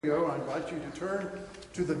I invite you to turn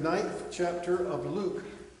to the 9th chapter of Luke.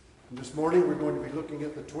 And this morning we're going to be looking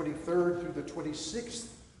at the 23rd through the 26th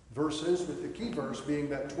verses, with the key verse being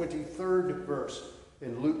that 23rd verse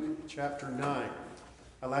in Luke chapter 9.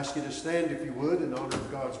 I'll ask you to stand, if you would, in honor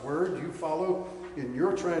of God's word. You follow in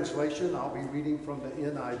your translation. I'll be reading from the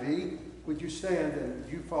NIV. Would you stand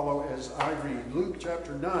and you follow as I read? Luke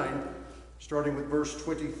chapter 9, starting with verse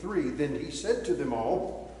 23. Then he said to them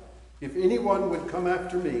all, "If anyone would come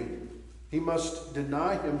after me, he must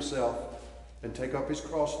deny himself and take up his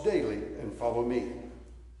cross daily and follow me.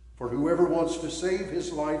 For whoever wants to save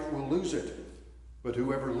his life will lose it, but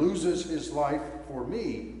whoever loses his life for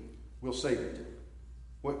me will save it.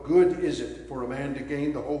 What good is it for a man to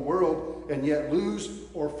gain the whole world and yet lose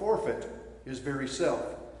or forfeit his very self?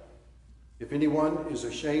 If anyone is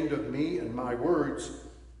ashamed of me and my words,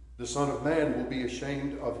 the Son of Man will be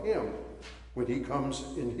ashamed of him when he comes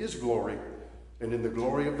in his glory and in the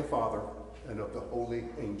glory of the Father and of the holy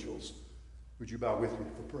angels." Would you bow with me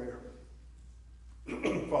for prayer?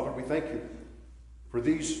 Father, we thank you for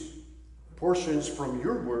these portions from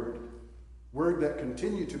your word that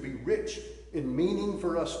continue to be rich in meaning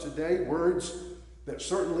for us today, words that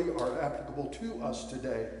certainly are applicable to us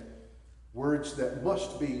today, words that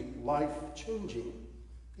must be life-changing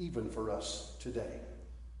even for us today.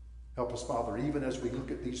 Help us, Father, even as we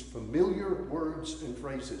look at these familiar words and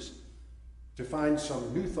phrases, to find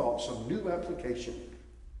some new thoughts, some new application,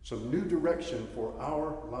 some new direction for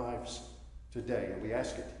our lives today. And we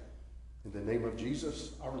ask it in the name of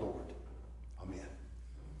Jesus, our Lord. Amen.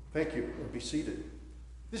 Thank you, and be seated.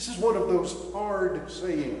 This is one of those hard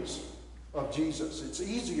sayings of Jesus. It's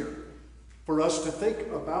easier for us to think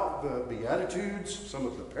about the Beatitudes, some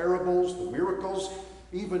of the parables, the miracles,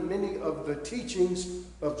 even many of the teachings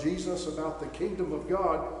of Jesus about the kingdom of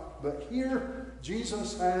God. But here,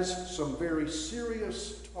 Jesus has some very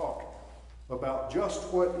serious talk about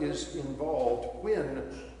just what is involved when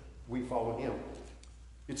we follow him.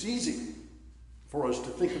 It's easy for us to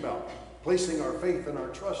think about placing our faith and our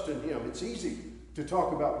trust in him. It's easy to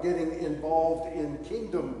talk about getting involved in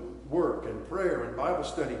kingdom work and prayer and Bible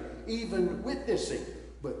study, even witnessing.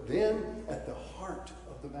 But then, at the heart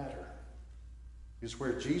of the matter is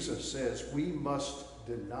where Jesus says we must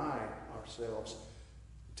deny ourselves,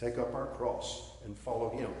 take up our cross, and follow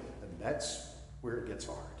him. And that's where it gets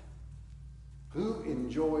hard. Who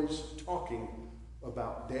enjoys talking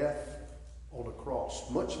about death on a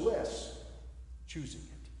cross, much less choosing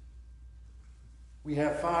it? We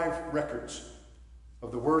have 5 records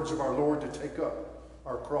of the words of our Lord to take up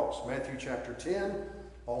our cross. Matthew chapter 10,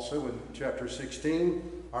 also in chapter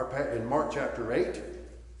 16, in Mark chapter 8,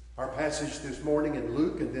 our passage this morning in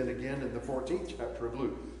Luke, and then again in the 14th chapter of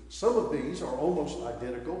Luke. Some of these are almost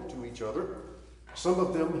identical to each other. Some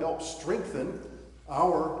of them help strengthen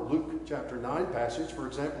our Luke chapter 9 passage. For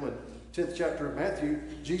example, in 10th chapter of Matthew,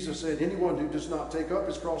 Jesus said, "Anyone who does not take up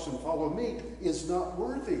his cross and follow me is not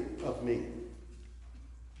worthy of me."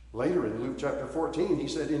 Later in Luke chapter 14, he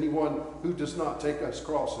said, "Anyone who does not take his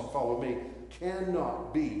cross and follow me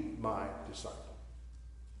cannot be my disciple."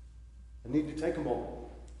 I need to take a moment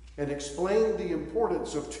and explain the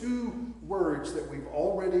importance of 2 words that we've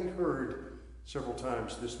already heard several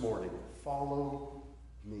times this morning. Follow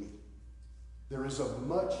me. There is a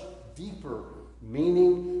much deeper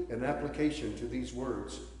meaning and application to these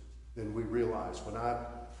words than we realize. When I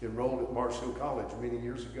enrolled at Mars Hill College many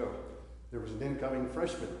years ago, there was an incoming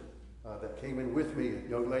freshman that came in with me, a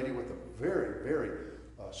young lady with a very, very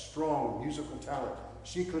strong musical talent.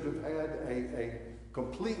 She could have had a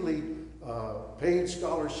completely paid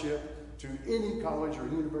scholarship to any college or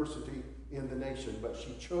university in the nation, but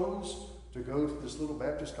she chose to go to this little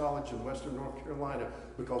Baptist college in western North Carolina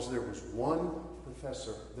because there was one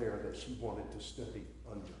professor there that she wanted to study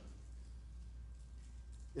under.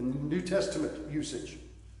 In New Testament usage,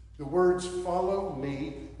 the words "follow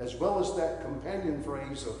me," as well as that companion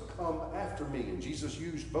phrase of "come after me," and Jesus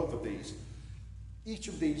used both of these, each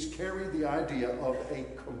of these carry the idea of a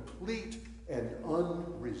complete and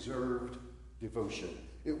unreserved devotion.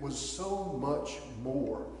 It was so much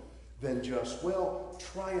more than just, well,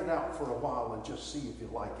 try it out for a while and just see if you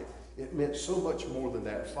like it. It meant so much more than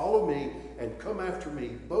that. Follow me and come after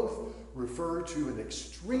me both refer to an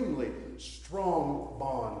extremely strong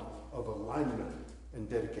bond of alignment and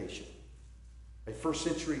dedication. A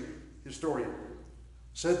first-century historian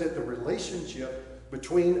said that the relationship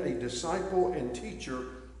between a disciple and teacher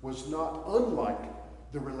was not unlike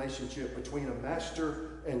the relationship between a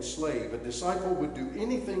master and slave. A disciple would do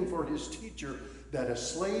anything for his teacher that a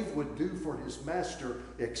slave would do for his master,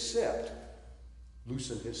 except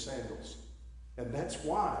loosen his sandals. And that's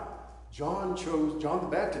why John the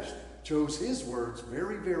Baptist chose his words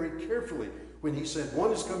very, very carefully when he said,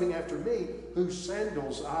 "One is coming after me, whose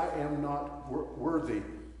sandals I am not worthy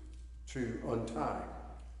to untie."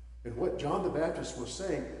 And what John the Baptist was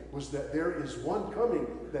saying was that there is one coming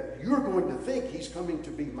that you're going to think he's coming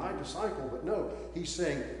to be my disciple, but no, he's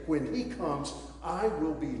saying, when he comes, I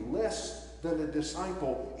will be less than a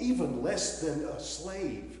disciple, even less than a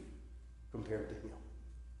slave compared to him.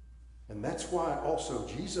 And that's why also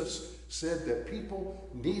Jesus said that people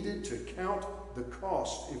needed to count the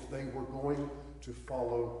cost if they were going to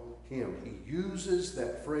follow him. He uses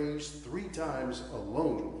that phrase 3 times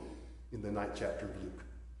alone in the 9th chapter of Luke.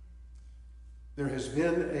 There has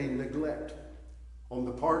been a neglect on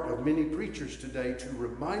the part of many preachers today to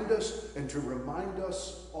remind us, and to remind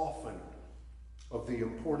us often, of the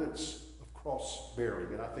importance of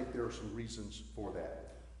cross-bearing. And I think there are some reasons for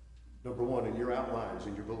that. Number one, in your outlines,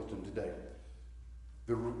 in your bulletin today,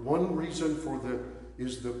 the one reason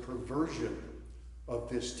is the perversion of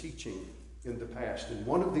this teaching in the past. And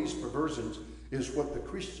one of these perversions is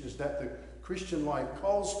that the Christian life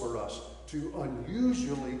calls for us to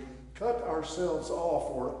unusually cut ourselves off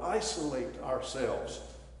or isolate ourselves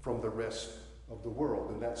from the rest of the world.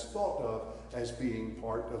 And that's thought of as being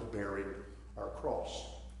part of bearing our cross.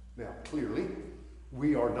 Now, clearly,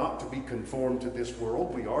 we are not to be conformed to this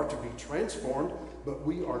world. We are to be transformed, but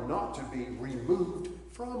we are not to be removed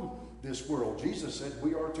from this world. Jesus said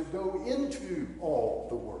we are to go into all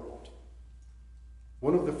the world.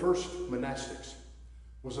 One of the first monastics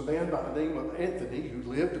was a man by the name of Anthony, who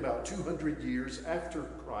lived about 200 years after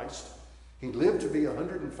Christ. He lived to be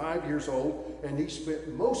 105 years old, and he spent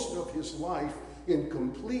most of his life in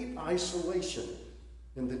complete isolation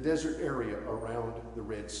in the desert area around the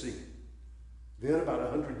Red Sea. Then, about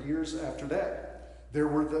 100 years after that, there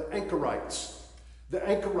were the Anchorites. The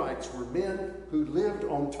Anchorites were men who lived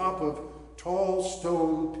on top of tall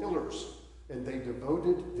stone pillars, and they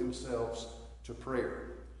devoted themselves to prayer.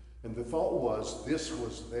 And the thought was, this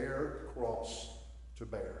was their cross to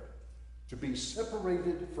bear, to be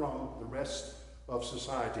separated from the rest of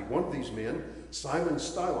society. One of these men, Simon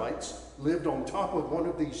Stylites, lived on top of one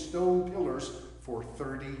of these stone pillars for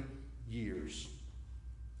 30 years.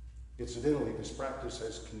 Incidentally, this practice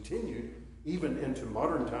has continued even into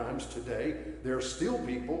modern times today. There are still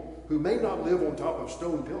people who may not live on top of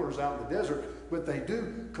stone pillars out in the desert, but they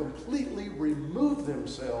do completely remove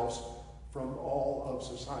themselves from all of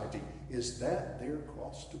society. Is that their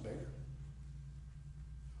cross to bear?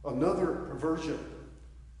 Another perversion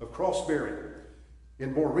of cross-bearing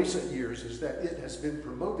in more recent years is that it has been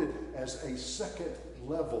promoted as a second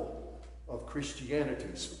level of Christianity,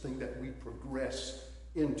 something that we progress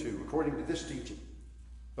into. According to this teaching,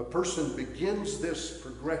 a person begins this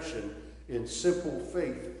progression in simple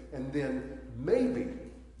faith and then maybe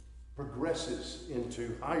progresses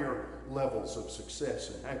into higher levels of success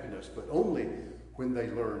and happiness, but only when they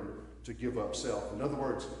learn to give up self. In other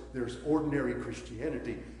words, there's ordinary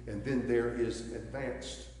Christianity, and then there is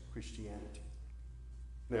advanced Christianity.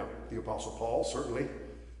 Now, the Apostle Paul certainly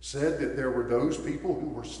said that there were those people who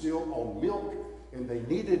were still on milk, and they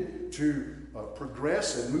needed to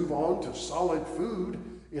progress and move on to solid food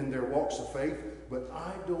in their walks of faith, but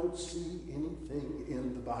I don't see anything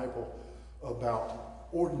in the Bible about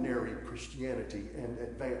ordinary Christianity and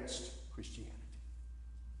advanced Christianity.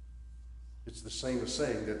 It's the same as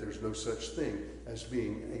saying that there's no such thing as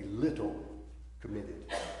being a little committed.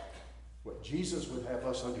 What Jesus would have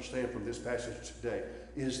us understand from this passage today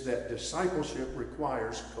is that discipleship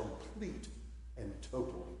requires complete and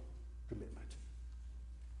total commitment.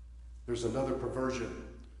 There's another perversion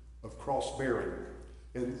of cross-bearing,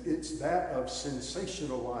 and it's that of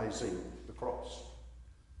sensationalizing the cross.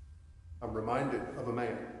 I'm reminded of a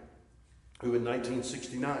man who in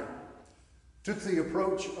 1969 took the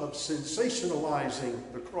approach of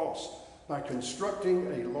sensationalizing the cross by constructing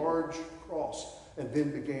a large cross and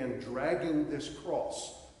then began dragging this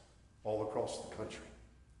cross all across the country.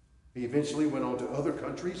 He eventually went on to other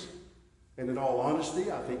countries, and in all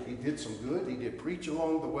honesty, I think he did some good. He did preach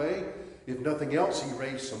along the way. If nothing else, he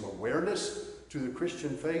raised some awareness to the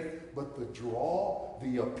Christian faith, but the draw,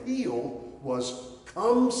 the appeal was,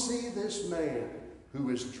 come see this man who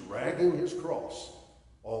is dragging his cross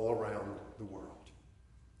all around the world.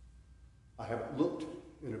 I haven't looked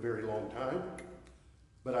in a very long time,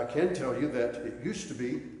 but I can tell you that it used to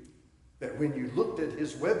be that when you looked at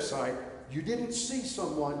his website, you didn't see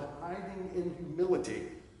someone hiding in humility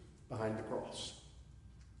behind the cross.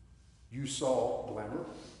 You saw glamour.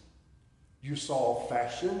 You saw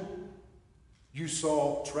fashion. You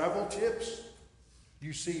saw travel tips.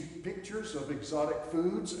 You see pictures of exotic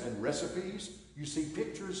foods and recipes. You see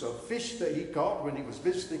pictures of fish that he caught when he was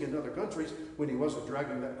visiting in other countries, when he wasn't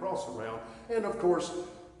dragging that cross around. And of course,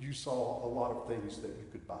 you saw a lot of things that you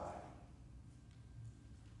could buy.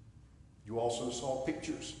 You also saw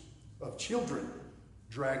pictures of children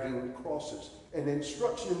dragging crosses and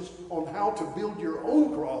instructions on how to build your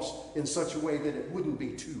own cross in such a way that it wouldn't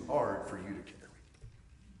be too hard for you to carry.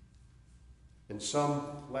 In some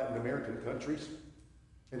Latin American countries,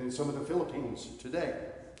 and in some of the Philippines today,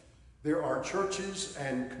 there are churches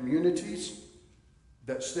and communities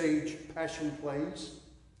that stage passion plays.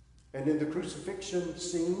 And in the crucifixion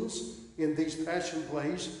scenes in these passion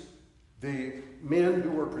plays, the men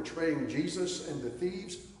who are portraying Jesus and the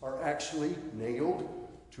thieves are actually nailed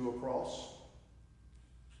to a cross.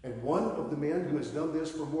 And one of the men who has done this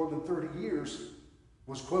for more than 30 years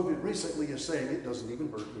was quoted recently as saying, "It doesn't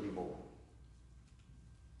even hurt anymore."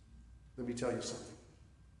 Let me tell you something.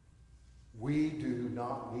 We do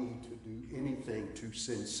not need to do anything to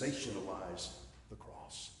sensationalize the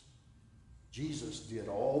cross. Jesus did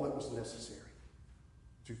all that was necessary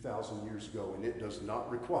 2,000 years ago, and it does not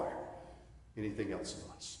require anything else of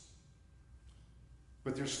us.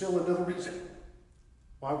 But there's still another reason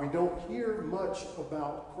why we don't hear much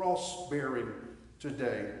about cross-bearing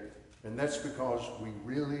today, and that's because we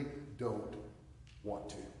really don't want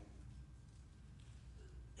to.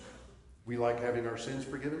 We like having our sins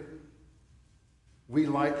forgiven. We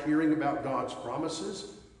like hearing about God's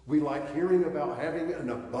promises. We like hearing about having an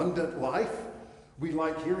abundant life. We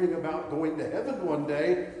like hearing about going to heaven one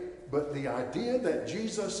day. But the idea that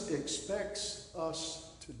Jesus expects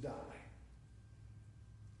us to die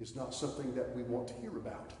is not something that we want to hear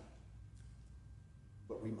about.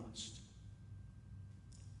 But we must.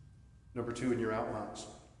 Number 2 in your outlines.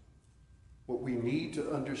 What we need to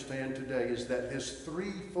understand today is that this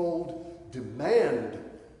threefold demand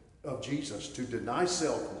of Jesus to deny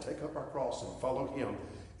self and take up our cross and follow him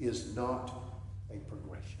is not a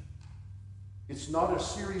progression. It's not a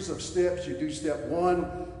series of steps. You do step 1,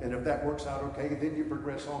 and if that works out okay, then you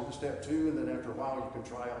progress on to step 2, and then after a while you can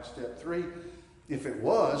try out step 3. If it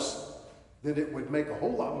was, then it would make a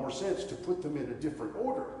whole lot more sense to put them in a different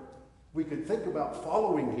order. We could think about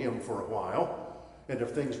following him for a while, and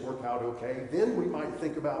if things work out okay, then we might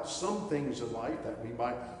think about some things in life that we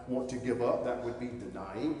might want to give up. That would be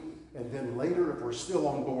denying. And then later, if we're still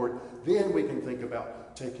on board, then we can think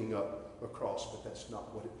about taking up a cross. But that's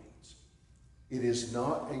not what it means. It is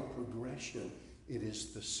not a progression. It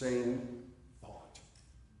is the same thought.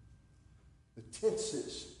 The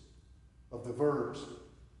tenses of the verbs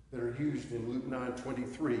that are used in Luke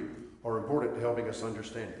 9:23 are important to helping us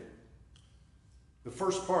understand it. The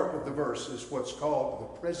first part of the verse is what's called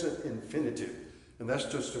the present infinitive. And that's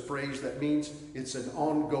just a phrase that means it's an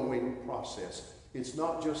ongoing process. It's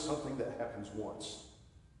not just something that happens once.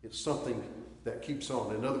 It's something that keeps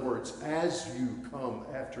on. In other words, as you come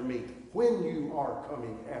after me, when you are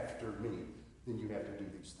coming after me, then you have to do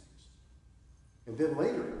these things. And then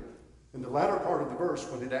later, in the latter part of the verse,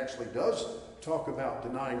 when it actually does talk about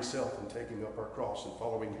denying self and taking up our cross and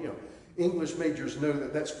following him, English majors know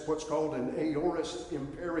that that's what's called an aorist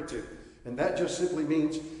imperative. And that just simply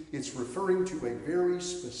means it's referring to a very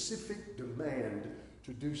specific demand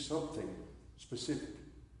to do something specific.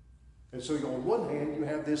 And so on one hand, you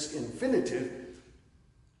have this infinitive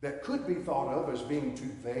that could be thought of as being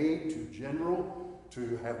too vague, too general,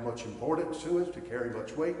 to have much importance to it, to carry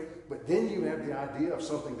much weight. But then you have the idea of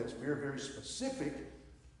something that's very, very specific.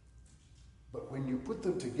 But when you put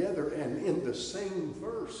them together and in the same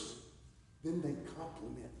verse, then they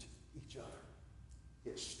complement each other.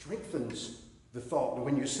 It strengthens the thought. And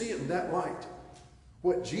when you see it in that light,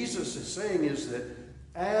 what Jesus is saying is that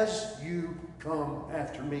as you come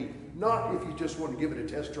after me, not if you just want to give it a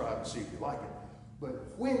test drive and see if you like it,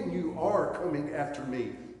 but when you are coming after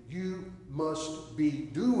me, you must be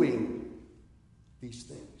doing these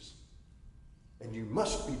things. And you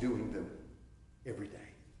must be doing them every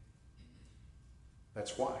day.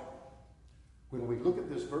 That's why when we look at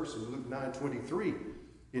this verse in Luke 9:23,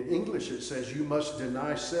 in English it says you must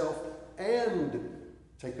deny self and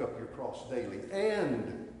take up your cross daily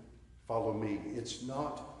and follow me. It's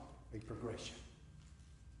not a progression.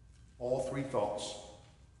 All three thoughts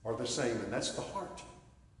are the same, and that's the heart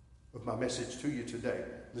of my message to you today.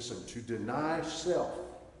 Listen, to deny self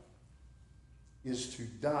is to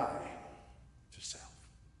die to self.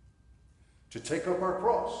 To take up our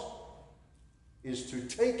cross is to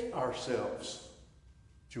take ourselves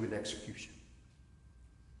to an execution.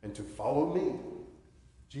 And to follow me,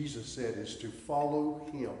 Jesus said, is to follow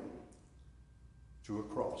him to a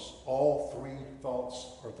cross. All three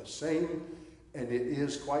thoughts are the same, and it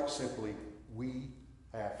is quite simply, we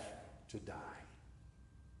have to die.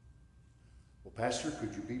 Well, Pastor,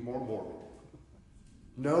 could you be more morbid?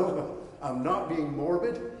 No, I'm not being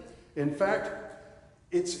morbid. In fact,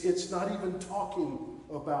 it's not even talking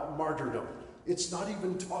about martyrdom. It's not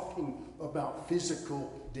even talking about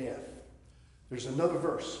physical death. There's another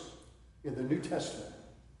verse in the New Testament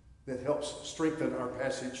that helps strengthen our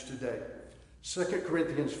passage today. 2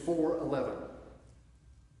 Corinthians 4:11.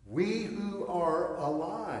 We who are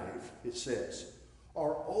alive, it says,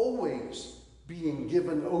 are always being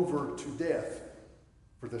given over to death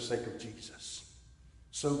for the sake of Jesus,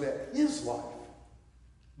 so that his life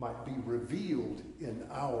might be revealed in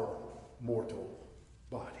our mortal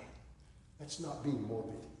body. That's not being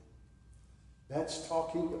morbid. That's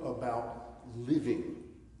talking about living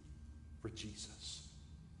for Jesus.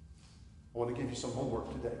 I want to give you some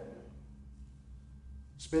homework today.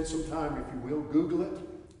 Spend some time, if you will, Google it,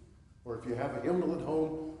 or if you have a hymnal at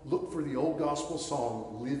home, look for the old gospel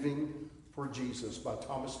song, Living for Jesus by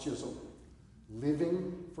Thomas Chisholm.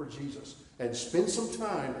 Living for Jesus. And spend some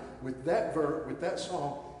time with that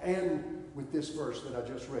song and with this verse that I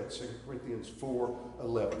just read, 2 Corinthians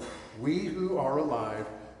 4:11. We who are alive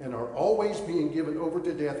and are always being given over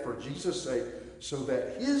to death for Jesus' sake, so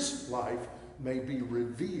that his life may be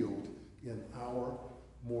revealed in our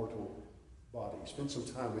mortal body. Spend some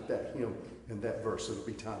time with that hymn and that verse. It'll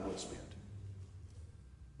be time well spent.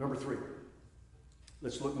 Number 3,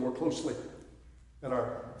 let's look more closely at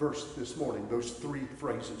our verse this morning, those 3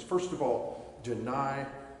 phrases. First of all, deny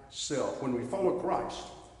self. When we follow Christ,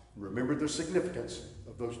 remember the significance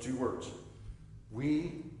of those 2 words.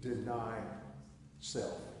 We deny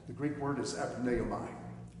self. The Greek word is apneomai.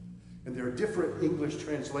 And there are different English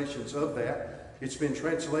translations of that. It's been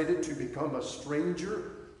translated to become a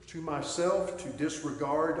stranger to myself, to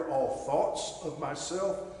disregard all thoughts of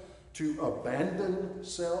myself, to abandon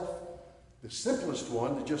self. The simplest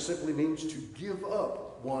one, that just simply means to give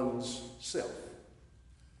up one's self.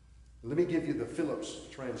 Let me give you the Phillips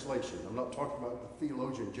translation. I'm not talking about the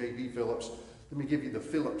theologian J.B. Phillips. Let me give you the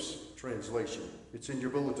Phillips translation. It's in your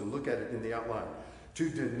bulletin. Look at it in the outline. To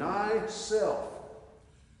deny self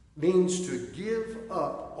means to give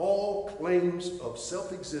up all claims of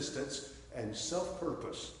self-existence and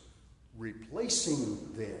self-purpose,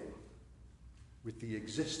 replacing them with the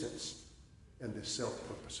existence and the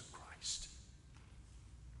self-purpose of Christ.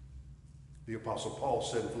 The Apostle Paul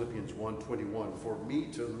said in Philippians 1:21, for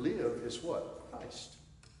me to live is what? Christ.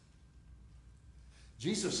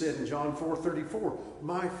 Jesus said in John 4:34,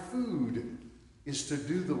 my food is to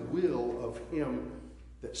do the will of him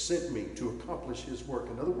that sent me to accomplish his work.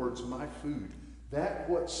 In other words, my food, that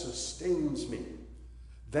what sustains me,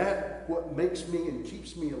 that what makes me and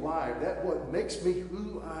keeps me alive, that what makes me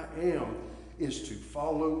who I am, is to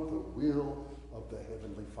follow the will of the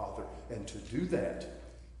Heavenly Father. And to do that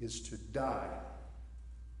is to die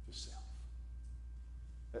to self.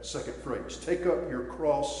 That second phrase, take up your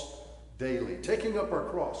cross daily. Taking up our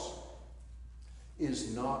cross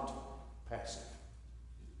is not passive.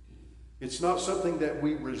 It's not something that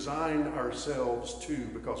we resign ourselves to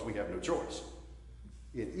because we have no choice.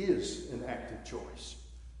 It is an active choice.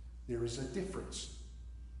 There is a difference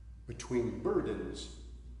between burdens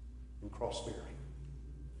and cross-bearing.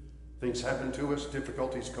 Things happen to us,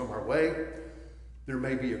 difficulties come our way. There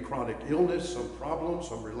may be a chronic illness, some problem,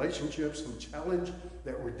 some relationship, some challenge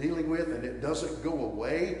that we're dealing with, and it doesn't go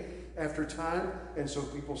away after time. And so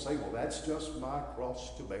people say, well, that's just my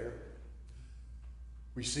cross to bear.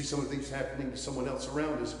 We see some of these happening to someone else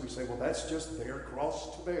around us. We say, well, that's just their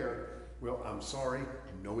cross to bear. Well, I'm sorry.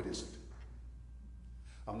 No, it isn't.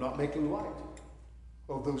 I'm not making light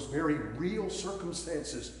of those very real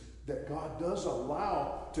circumstances that God does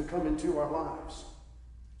allow to come into our lives.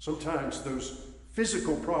 Sometimes those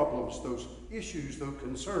physical problems, those issues, those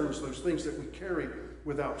concerns, those things that we carry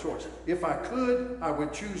without choice. If I could, I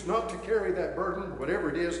would choose not to carry that burden, whatever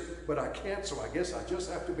it is, but I can't, so I guess I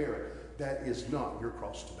just have to bear it. That is not your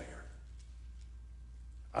cross to bear.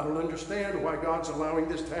 I don't understand why God's allowing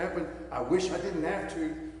this to happen. I wish I didn't have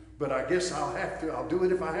to, but I guess I'll have to. I'll do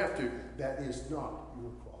it if I have to. That is not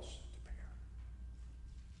your cross to bear.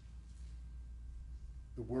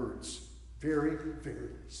 The words, very, very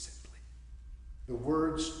simply, the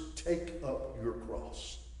words, take up your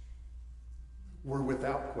cross, were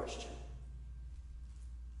without question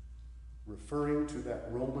referring to that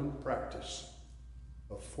Roman practice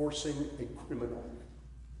of forcing a criminal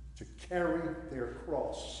to carry their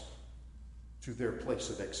cross to their place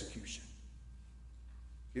of execution.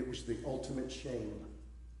 It was the ultimate shame.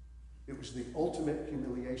 It was the ultimate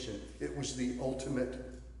humiliation. It was the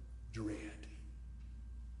ultimate dread.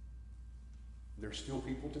 There's still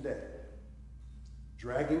people today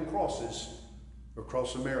dragging crosses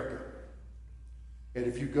across America And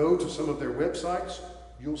if you go to some of their websites,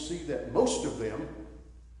 you'll see that most of them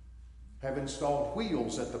have installed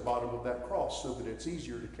wheels at the bottom of that cross so that it's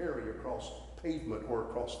easier to carry across pavement or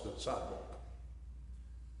across the sidewalk.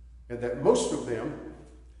 And that most of them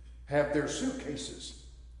have their suitcases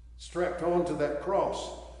strapped onto that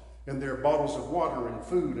cross and their bottles of water and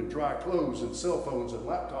food and dry clothes and cell phones and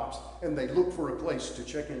laptops, and they look for a place to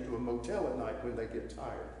check into a motel at night when they get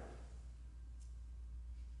tired.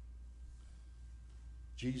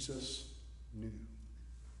 Jesus knew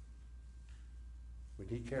when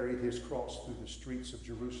he carried his cross through the streets of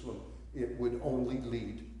Jerusalem, it would only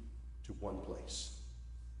lead to one place.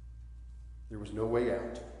 There was no way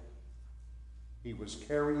out. He was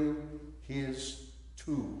carrying his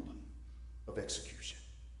tool of execution.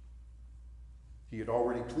 He had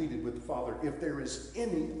already pleaded with the Father, if there is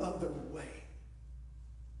any other way,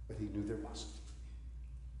 but he knew there wasn't.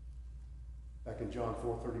 Back in John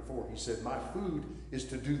 4:34, he said, my food is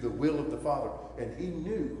to do the will of the Father. And he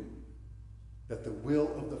knew that the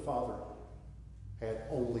will of the Father had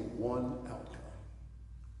only one outcome,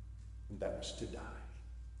 and that was to die.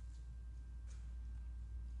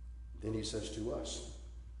 Then he says to us,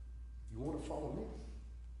 you want to follow me?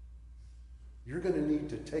 You're going to need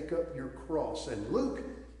to take up your cross. And Luke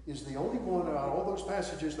is the only one out of all those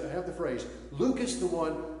passages that have the phrase. Luke is the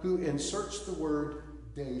one who inserts the word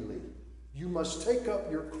daily. You must take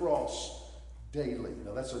up your cross daily.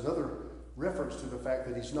 Now that's another reference to the fact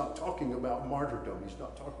that he's not talking about martyrdom. He's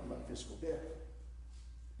not talking about physical death.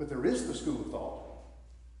 But there is the school of thought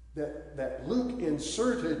that Luke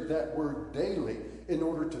inserted that word daily in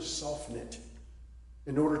order to soften it,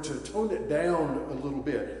 in order to tone it down a little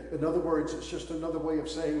bit. In other words, it's just another way of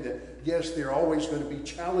saying that, yes, there are always going to be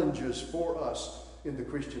challenges for us in the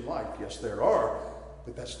Christian life. Yes, there are,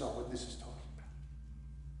 but that's not what this is talking about.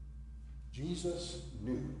 Jesus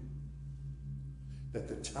knew that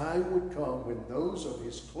the time would come when those of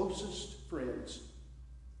his closest friends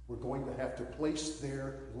were going to have to place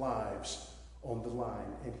their lives on the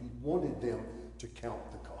line, and he wanted them to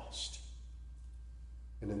count the cost.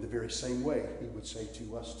 And in the very same way, he would say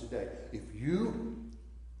to us today, if you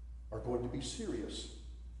are going to be serious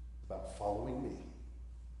about following me,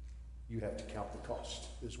 you have to count the cost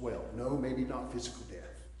as well. No, maybe not physical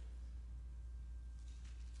death,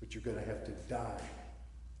 but you're going to have to die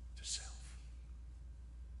to self.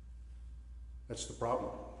 That's the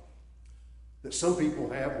problem that some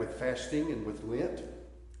people have with fasting and with Lent.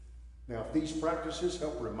 Now, if these practices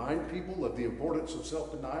help remind people of the importance of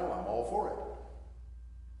self-denial, I'm all for it.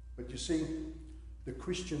 But you see, the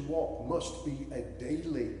Christian walk must be a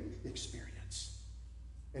daily experience.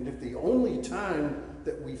 And if the only time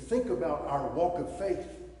that we think about our walk of faith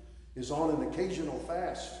is on an occasional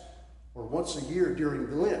fast or once a year during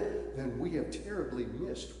the Lent, then we have terribly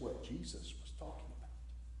missed what Jesus was talking about.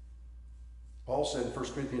 Paul said in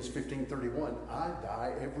 1 Corinthians 15:31, I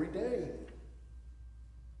die every day.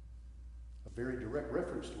 A very direct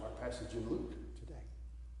reference to our passage in Luke today.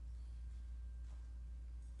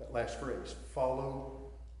 That last phrase,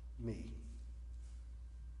 follow me.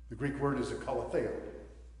 The Greek word is akalatheo.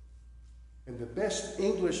 And the best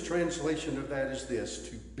English translation of that is this,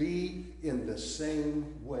 to be in the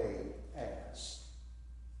same way as.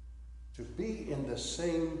 To be in the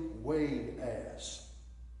same way as.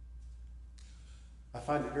 I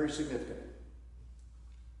find it very significant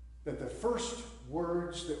that the first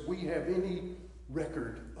words that we have any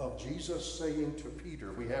record of Jesus saying to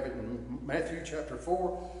Peter, we have it in Matthew chapter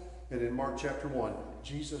 4 and in Mark chapter 1.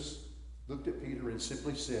 Jesus looked at Peter and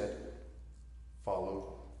simply said,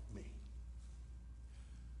 follow me.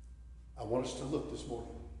 I want us to look this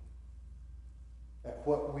morning at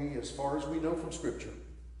what we, as far as we know from Scripture,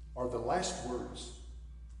 are the last words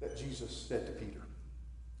that Jesus said to Peter.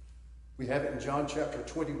 We have it in John chapter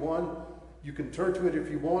 21. You can turn to it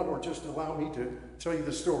if you want, or just allow me to tell you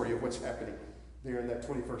the story of what's happening there in that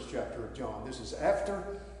 21st chapter of John. This is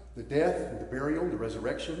after the death and the burial and the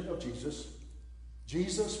resurrection of Jesus.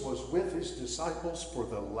 Jesus was with his disciples for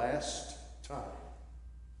the last time.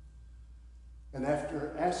 And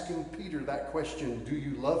after asking Peter that question, do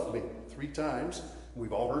you love me, 3 times,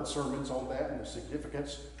 we've all heard sermons on that and the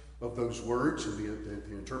significance of those words and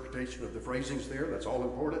the interpretation of the phrasings there. That's all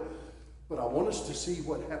important. But I want us to see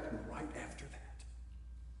what happened right after that.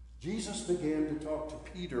 Jesus began to talk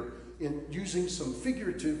to Peter in using some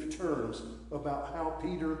figurative terms about how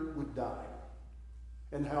Peter would die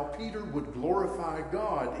and how Peter would glorify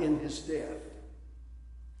God in his death.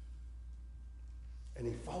 And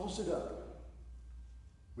he follows it up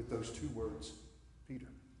with those 2 words, Peter,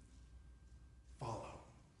 follow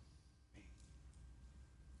me.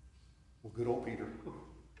 Well, good old Peter,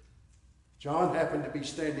 John happened to be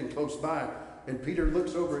standing close by, and Peter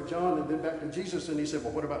looks over at John and then back to Jesus, and he said,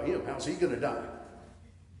 well, what about him? How's he going to die?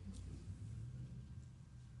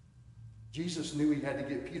 Jesus knew he had to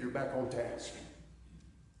get Peter back on task.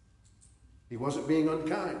 He wasn't being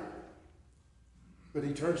unkind. But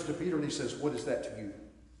he turns to Peter and he says, what is that to you?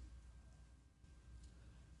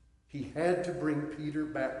 He had to bring Peter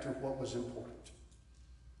back to what was important.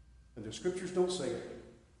 And the scriptures don't say it.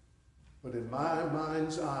 But in my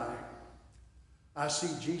mind's eye, I see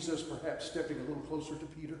Jesus perhaps stepping a little closer to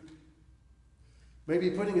Peter. Maybe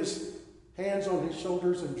putting his hands on his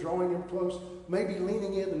shoulders and drawing him close. Maybe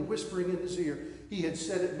leaning in and whispering in his ear. He had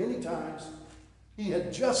said it many times. He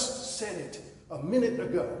had just said it a minute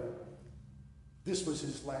ago. This was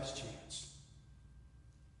his last chance.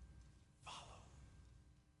 Follow.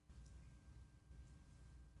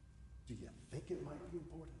 Do you think it might be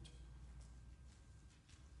important?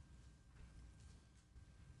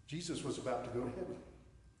 Jesus was about to go to heaven.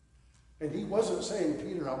 And he wasn't saying,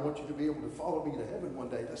 Peter, I want you to be able to follow me to heaven one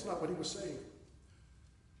day. That's not what he was saying.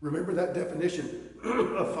 Remember that definition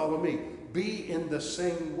of follow me. Be in the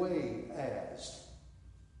same way as.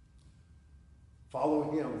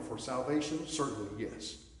 Follow him for salvation? Certainly,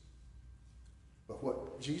 yes. But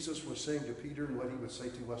what Jesus was saying to Peter and what he would say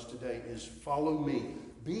to us today is follow me.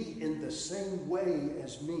 Be in the same way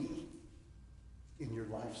as me in your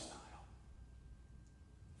lifestyle.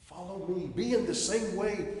 Follow me. Be in the same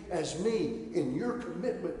way as me in your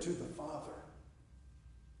commitment to the Father.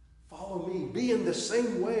 Follow me. Be in the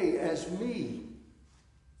same way as me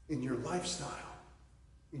in your lifestyle,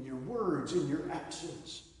 in your words, in your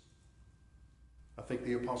actions. I think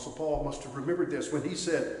the Apostle Paul must have remembered this when he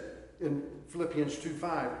said in Philippians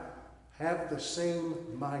 2:5, have the same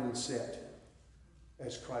mindset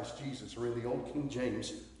as Christ Jesus. Or in the Old King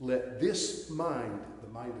James, let this mind, the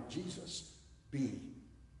mind of Jesus, be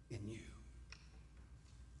in you.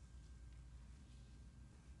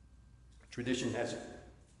 Tradition has it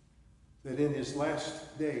that in his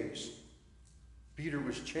last days, Peter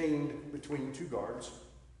was chained between two guards.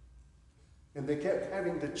 And they kept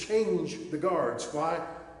having to change the guards. Why?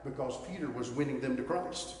 Because Peter was winning them to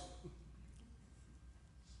Christ.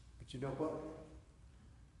 But you know what?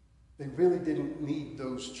 They really didn't need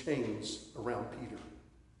those chains around Peter.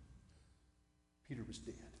 Peter was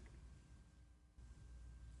dead.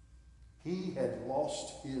 He had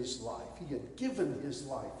lost his life. He had given his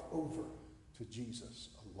life over to Jesus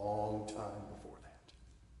a long time before that.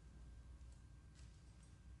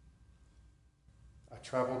 I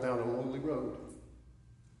traveled down a lonely road,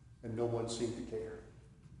 and no one seemed to care.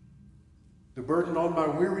 The burden on my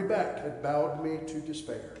weary back had bowed me to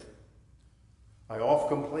despair. I oft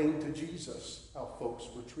complained to Jesus how folks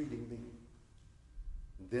were treating me.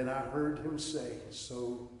 And then I heard him say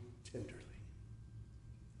so tenderly,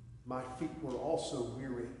 my feet were also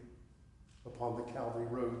weary upon the Calvary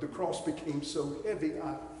road. The cross became so heavy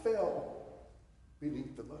I fell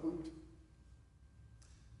beneath the load.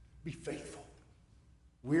 Be faithful,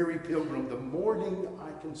 weary pilgrim, the morning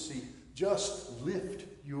I can see. Just lift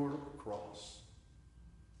your cross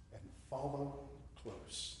and follow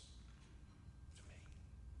close to me.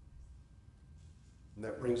 And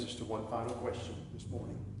that brings us to one final question this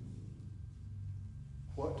morning.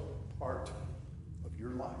 What part of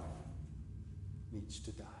your life needs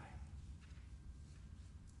to die?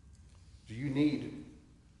 Do you need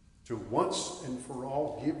to once and for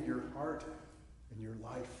all give your heart and your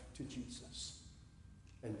life to Jesus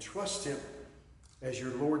and trust him as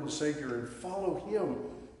your Lord and Savior and follow him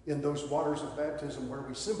in those waters of baptism where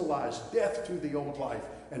we symbolize death to the old life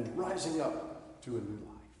and rising up to a new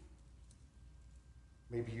life?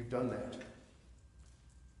 Maybe you've done that.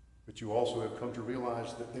 But you also have come to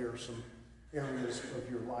realize that there are some areas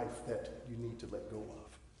of your life that you need to let go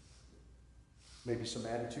of. Maybe some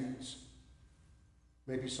attitudes,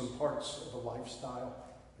 maybe some parts of a lifestyle,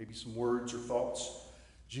 maybe some words or thoughts.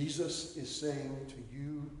 Jesus is saying to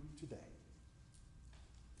you today,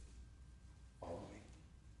 follow me.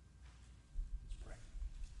 Let's pray.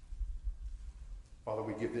 Father,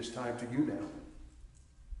 we give this time to you now,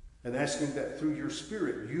 and asking that through your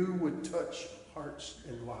Spirit you would touch hearts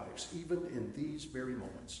and lives, even in these very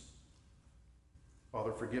moments.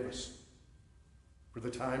 Father, forgive us for the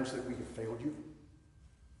times that we have failed you.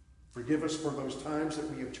 Forgive us for those times that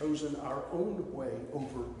we have chosen our own way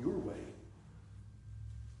over your way.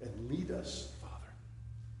 And lead us, Father,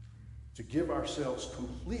 to give ourselves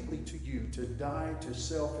completely to you, to die to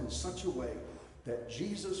self in such a way that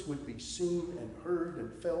Jesus would be seen and heard and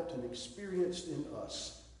felt and experienced in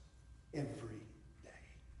us every day.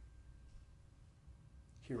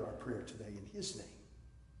 Hear our prayer today in his name.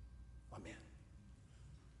 Amen.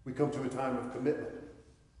 We come to a time of commitment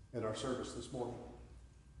in our service this morning.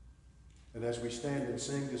 And as we stand and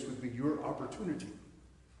sing, this would be your opportunity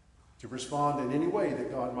to respond in any way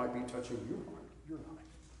that God might be touching your heart, your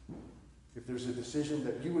life. If there's a decision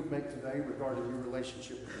that you would make today regarding your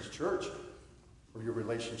relationship with this church or your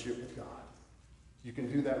relationship with God, you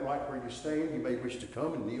can do that right where you stand. You may wish to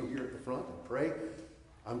come and kneel here at the front and pray.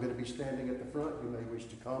 I'm going to be standing at the front. You may wish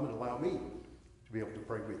to come and allow me to be able to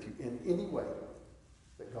pray with you in any way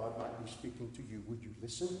that God might be speaking to you. Would you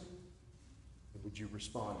listen? And would you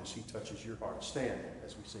respond as he touches your heart? Stand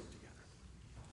as we sing together.